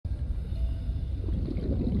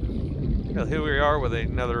Well, here we are with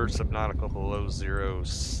another Subnautica Below Zero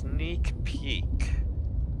sneak peek.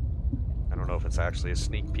 I don't know if it's actually a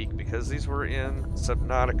sneak peek because these were in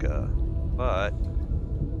Subnautica, but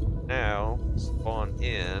now spawn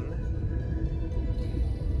in.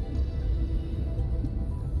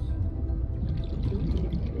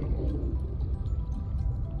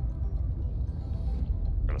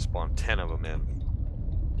 We're gonna spawn 10 of them in.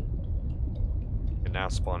 And now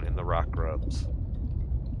spawn in the rock grubs.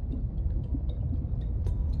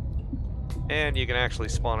 And you can actually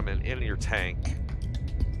spawn them in your tank.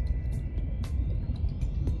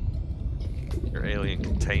 Your alien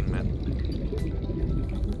containment.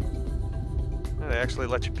 And they actually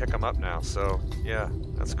let you pick them up now, so yeah,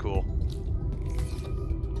 that's cool.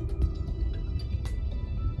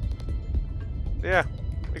 Yeah,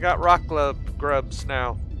 we got rock grubs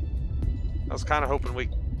now. I was kind of hoping we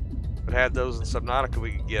would have those in Subnautica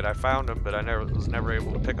we could get. I found them, but I was never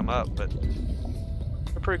able to pick them up, but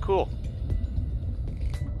they're pretty cool.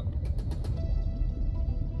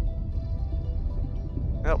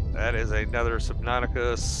 Well, that is another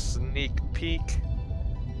Subnautica sneak peek.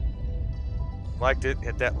 Liked it,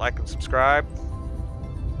 hit that like and subscribe.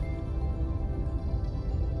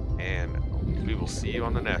 And we will see you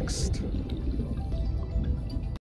on the next.